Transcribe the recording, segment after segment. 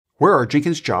Where are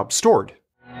Jenkins jobs stored?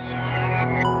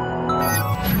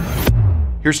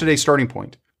 Here's today's starting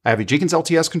point. I have a Jenkins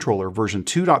LTS controller version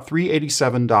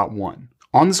 2.387.1.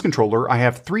 On this controller, I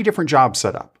have 3 different jobs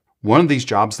set up. One of these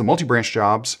jobs, the multi-branch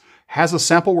jobs, has a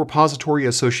sample repository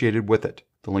associated with it.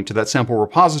 The link to that sample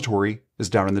repository is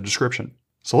down in the description.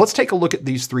 So let's take a look at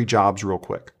these 3 jobs real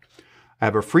quick. I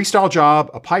have a freestyle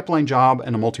job, a pipeline job,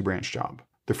 and a multi-branch job.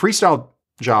 The freestyle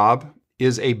job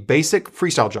is a basic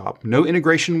freestyle job, no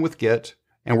integration with Git,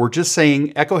 and we're just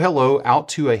saying echo hello out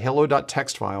to a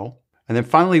hello.txt file. And then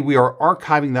finally, we are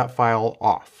archiving that file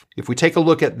off. If we take a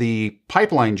look at the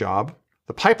pipeline job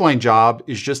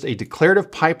is just a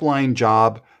declarative pipeline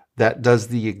job that does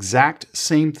the exact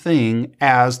same thing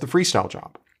as the freestyle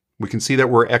job. We can see that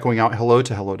we're echoing out hello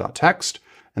to hello.txt,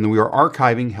 and then we are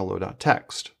archiving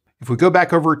hello.txt. If we go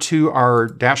back over to our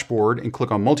dashboard and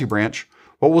click on multi-branch,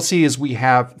 what we'll see is we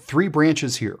have 3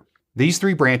 branches here. These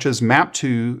 3 branches map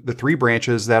to the 3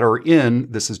 branches that are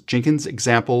in this is Jenkins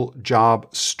example job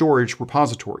storage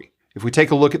repository. If we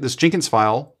take a look at this Jenkins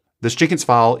file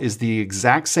is the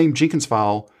exact same Jenkins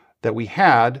file that we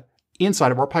had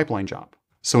inside of our pipeline job.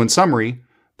 So in summary,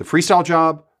 the freestyle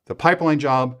job, the pipeline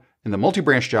job, and the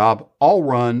multi-branch job all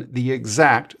run the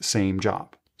exact same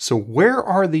job. So where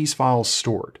are these files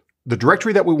stored? The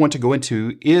directory that we want to go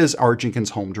into is our Jenkins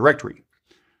home directory.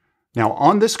 Now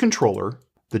on this controller,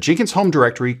 the Jenkins home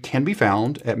directory can be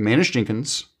found at Manage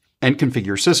Jenkins and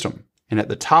Configure System. And at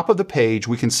the top of the page,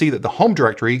 we can see that the home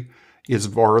directory is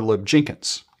var-lib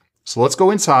Jenkins. So let's go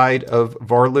inside of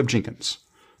var-lib Jenkins.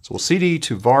 So we'll cd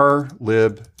to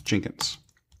var-lib Jenkins.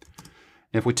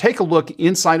 And if we take a look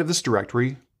inside of this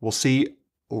directory, we'll see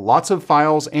lots of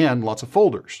files and lots of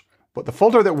folders. But the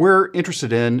folder that we're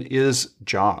interested in is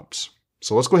jobs.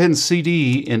 So let's go ahead and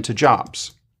cd into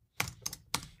jobs.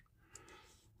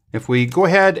 If we go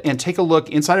ahead and take a look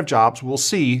inside of jobs, we'll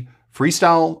see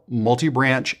freestyle,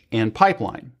 multi-branch, and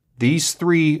pipeline. These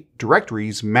 3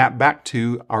 directories map back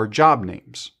to our job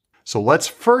names. So let's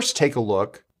first take a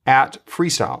look at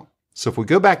freestyle. So if we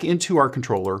go back into our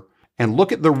controller and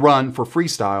look at the run for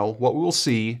freestyle, what we'll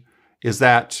see is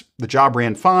that the job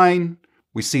ran fine.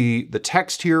 We see the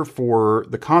text here for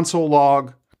the console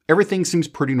log. Everything seems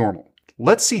pretty normal.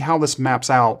 Let's see how this maps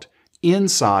out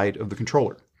inside of the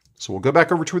controller. So we'll go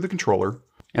back over to the controller,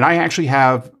 and I actually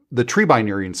have the tree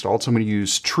binary installed. So I'm going to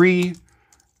use tree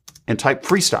and type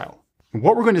freestyle. And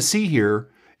what we're going to see here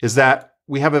is that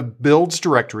we have a builds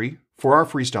directory for our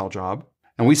freestyle job,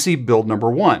 and we see build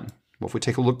number 1. Well, if we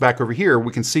take a look back over here,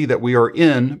 we can see that we are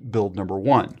in build number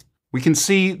 1. We can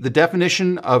see the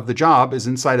definition of the job is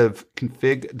inside of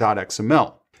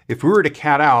config.xml. If we were to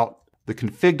cat out the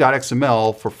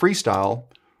config.xml for freestyle,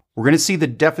 we're going to see the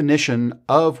definition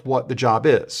of what the job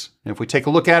is. And if we take a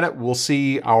look at it, we'll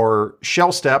see our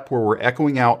shell step where we're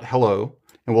echoing out hello.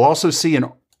 And we'll also see an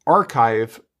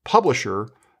archive publisher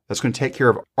that's going to take care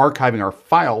of archiving our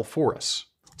file for us.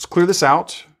 Let's clear this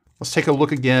out. Let's take a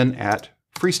look again at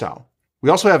freestyle. We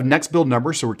also have next build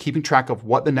number, so we're keeping track of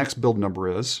what the next build number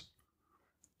is.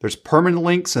 There's permanent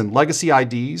links and legacy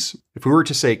IDs. If we were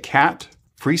to say cat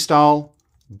freestyle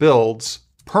builds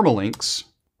permalinks,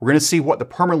 we're going to see what the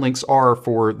permalinks are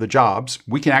for the jobs.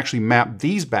 We can actually map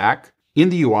these back in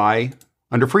the UI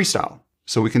under freestyle.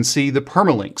 So we can see the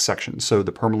permalinks section. So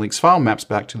the permalinks file maps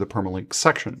back to the permalinks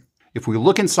section. If we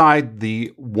look inside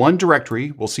the one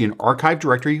directory, we'll see an archive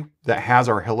directory that has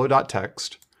our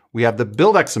hello.txt. We have the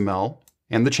build XML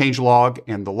and the changelog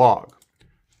and the log.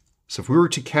 So if we were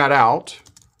to cat out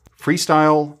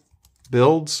freestyle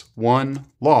builds 1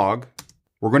 log,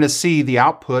 we're going to see the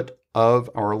output of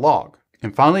our log.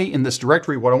 And finally, in this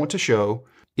directory, what I want to show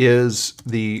is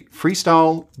the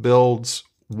freestyle builds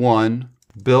 1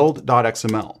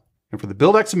 build.xml. And for the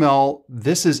build XML,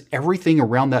 this is everything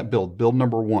around that build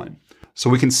number 1. So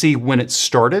we can see when it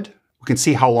started. We can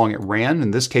see how long it ran.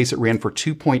 In this case, it ran for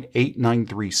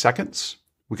 2.893 seconds.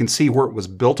 We can see where it was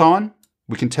built on.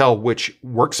 We can tell which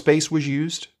workspace was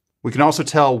used. We can also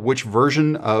tell which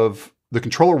version of the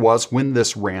controller was when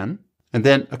this ran. And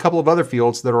then a couple of other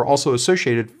fields that are also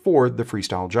associated for the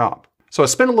freestyle job. So I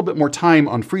spent a little bit more time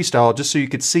on freestyle just so you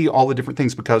could see all the different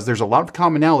things because there's a lot of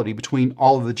commonality between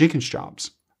all of the Jenkins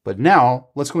jobs. But now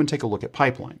let's go and take a look at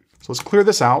pipeline. So let's clear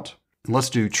this out and let's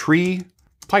do tree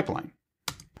pipeline.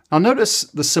 Now notice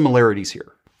the similarities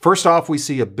here. First off, we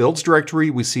see a builds directory.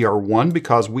 We see our 1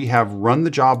 because we have run the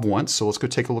job once. So let's go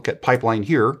take a look at pipeline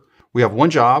here. We have 1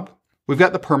 job. We've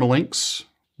got the permalinks.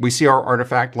 We see our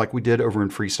artifact like we did over in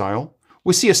freestyle.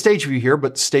 We see a stage view here,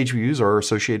 but stage views are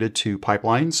associated to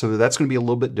pipeline, so that's going to be a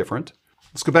little bit different.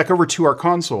 Let's go back over to our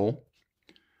console.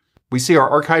 We see our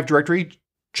archive directory,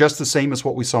 just the same as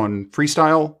what we saw in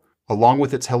freestyle. along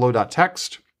with its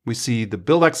hello.txt. We see the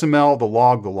build XML, the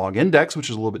log index, which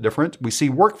is a little bit different. We see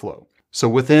workflow. So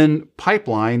within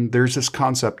pipeline, there's this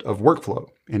concept of workflow,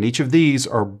 and each of these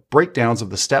are breakdowns of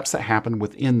the steps that happen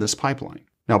within this pipeline.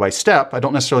 Now by step, I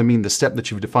don't necessarily mean the step that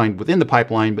you've defined within the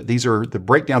pipeline, but these are the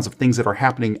breakdowns of things that are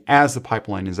happening as the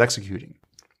pipeline is executing.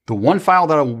 The one file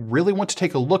that I really want to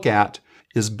take a look at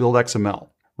is build XML.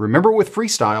 Remember with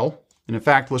freestyle, and in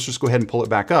fact, let's just go ahead and pull it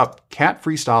back up, cat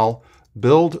freestyle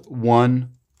build1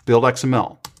 build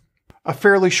XML. A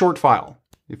fairly short file.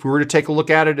 If we were to take a look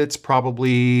at it, it's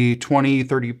probably 20,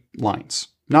 30 lines.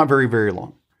 Not very, very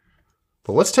long.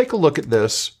 But let's take a look at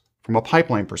this from a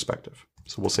pipeline perspective.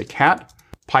 So we'll say cat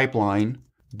pipeline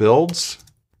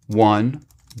builds1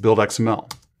 build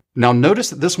XML. Now notice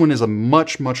that this one is a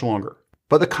much longer,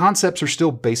 but the concepts are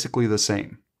still basically the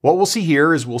same. What we'll see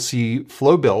here is we'll see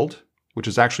flow build, which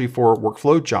is actually for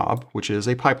workflow job, which is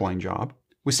a pipeline job.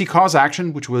 We see cause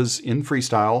action, which was in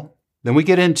freestyle. Then we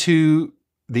get into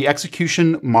the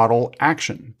execution model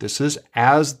action. This is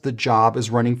as the job is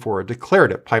running for a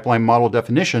declarative. Pipeline model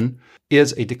definition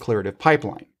is a declarative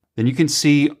pipeline. Then you can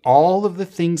see all of the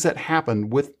things that happen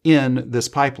within this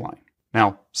pipeline.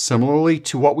 Now, similarly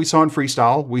to what we saw in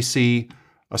freestyle, we see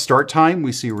a start time,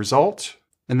 we see result,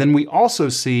 and then we also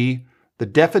see the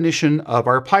definition of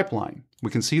our pipeline.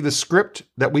 We can see the script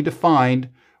that we defined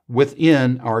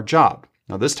within our job.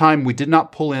 Now this time we did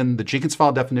not pull in the Jenkins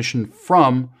file definition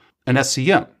from an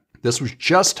SCM. This was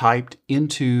just typed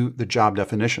into the job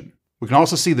definition. We can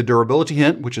also see the durability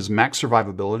hint, which is max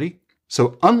survivability.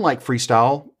 So unlike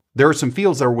freestyle, there are some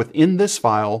fields that are within this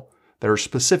file that are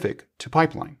specific to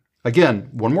pipeline. Again,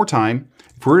 one more time,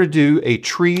 if we were to do a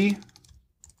tree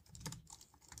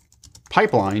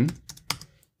pipeline,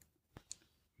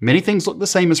 many things look the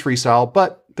same as freestyle,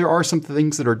 but there are some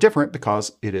things that are different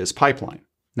because it is pipeline.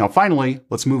 Now finally,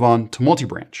 let's move on to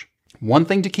multibranch. One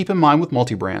thing to keep in mind with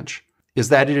multibranch is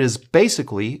that it is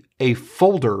basically a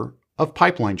folder of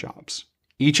pipeline jobs.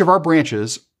 Each of our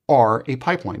branches are a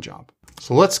pipeline job.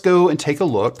 So let's go and take a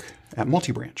look at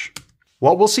multibranch.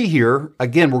 What we'll see here,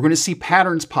 again, we're going to see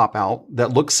patterns pop out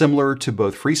that look similar to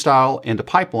both freestyle and to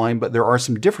pipeline, but there are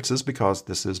some differences because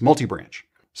this is multibranch.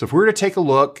 So if we were to take a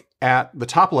look at the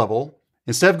top level,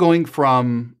 instead of going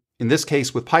from, in this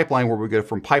case with pipeline, where we go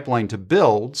from pipeline to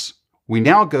builds, we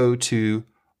now go to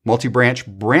multi-branch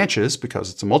branches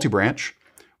because it's a multi-branch.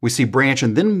 We see branch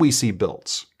and then we see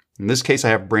builds. In this case, I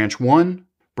have branch 1,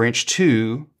 branch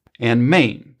 2, and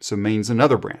main. So main's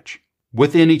another branch.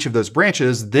 Within each of those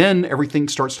branches, then everything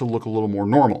starts to look a little more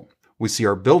normal. We see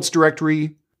our builds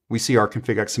directory, we see our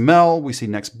config XML, we see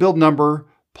next build number,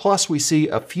 plus we see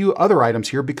a few other items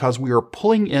here because we are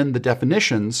pulling in the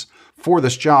definitions for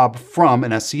this job from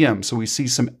an SCM. So we see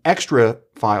some extra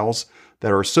files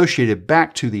that are associated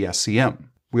back to the SCM.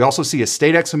 We also see a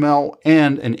state XML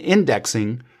and an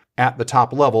indexing at the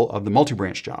top level of the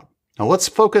multi-branch job. Now let's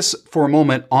focus for a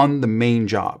moment on the main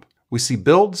job. We see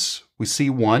builds, we see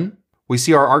 1, we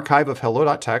see our archive of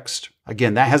hello.txt.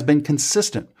 Again, that has been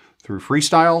consistent through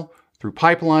freestyle, through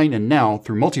pipeline, and now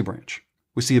through multi-branch.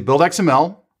 We see a build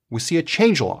XML, we see a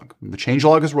changelog. The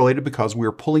changelog is related because we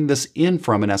are pulling this in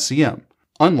from an SCM,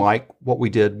 unlike what we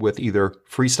did with either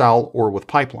freestyle or with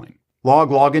pipeline.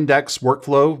 Log index,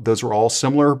 workflow, those are all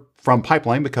similar from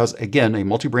pipeline because, again, a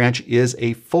multi-branch is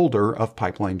a folder of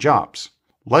pipeline jobs.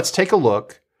 Let's take a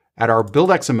look at our build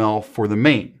XML for the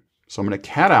main. So I'm going to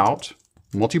cat out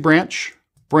multi-branch,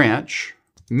 branch,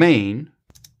 main,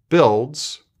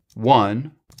 builds,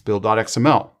 1,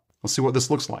 build.xml. Let's see what this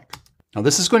looks like. Now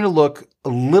this is going to look a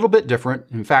little bit different,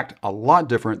 in fact, a lot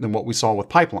different than what we saw with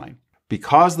pipeline.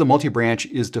 Because the multi-branch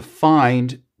is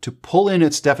defined to pull in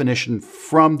its definition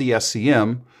from the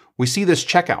SCM, we see this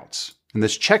checkouts. And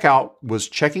this checkout was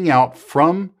checking out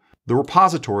from the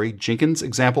repository, Jenkins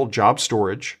example job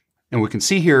storage. And we can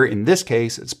see here, in this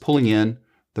case, it's pulling in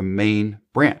the main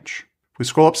branch. If we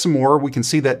scroll up some more, we can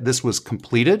see that this was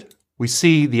completed. We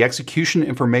see the execution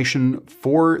information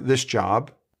for this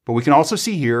job, but we can also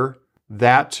see here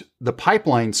that the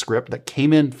pipeline script that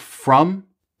came in from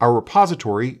our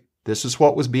repository, this is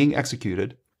what was being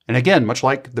executed. And again, much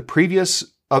like the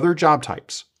previous other job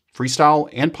types, freestyle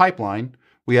and pipeline,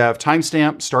 we have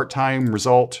timestamp, start time,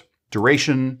 result,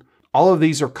 duration. All of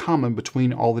these are common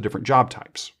between all the different job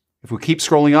types. If we keep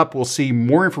scrolling up, we'll see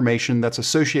more information that's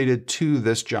associated to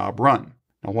this job run.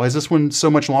 Now, why is this one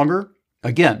so much longer?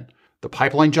 Again, the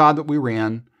pipeline job that we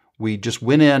ran, we just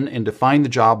went in and defined the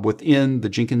job within the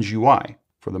Jenkins UI.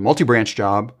 For the multi-branch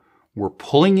job, we're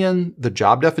pulling in the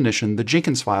job definition, the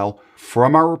Jenkins file,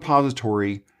 from our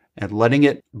repository and letting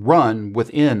it run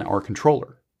within our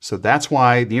controller. So that's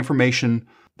why the information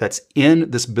that's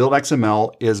in this build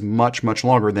XML is much, much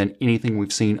longer than anything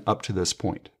we've seen up to this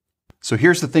point. So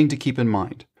here's the thing to keep in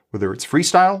mind. Whether it's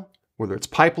freestyle, whether it's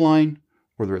pipeline,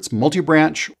 whether it's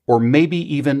multi-branch, or maybe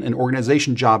even an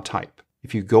organization job type,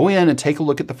 if you go in and take a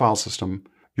look at the file system,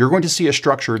 you're going to see a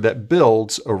structure that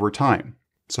builds over time.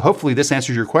 So hopefully this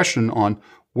answers your question on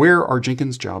where are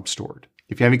Jenkins jobs stored.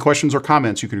 If you have any questions or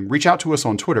comments, you can reach out to us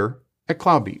on Twitter at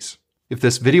CloudBees. If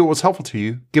this video was helpful to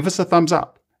you, give us a thumbs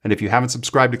up. And if you haven't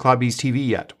subscribed to CloudBees TV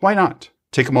yet, why not?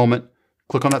 Take a moment,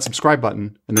 click on that subscribe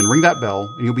button, and then ring that bell,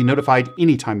 and you'll be notified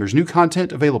anytime there's new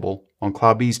content available on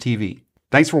CloudBees TV.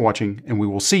 Thanks for watching, and we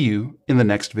will see you in the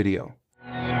next video.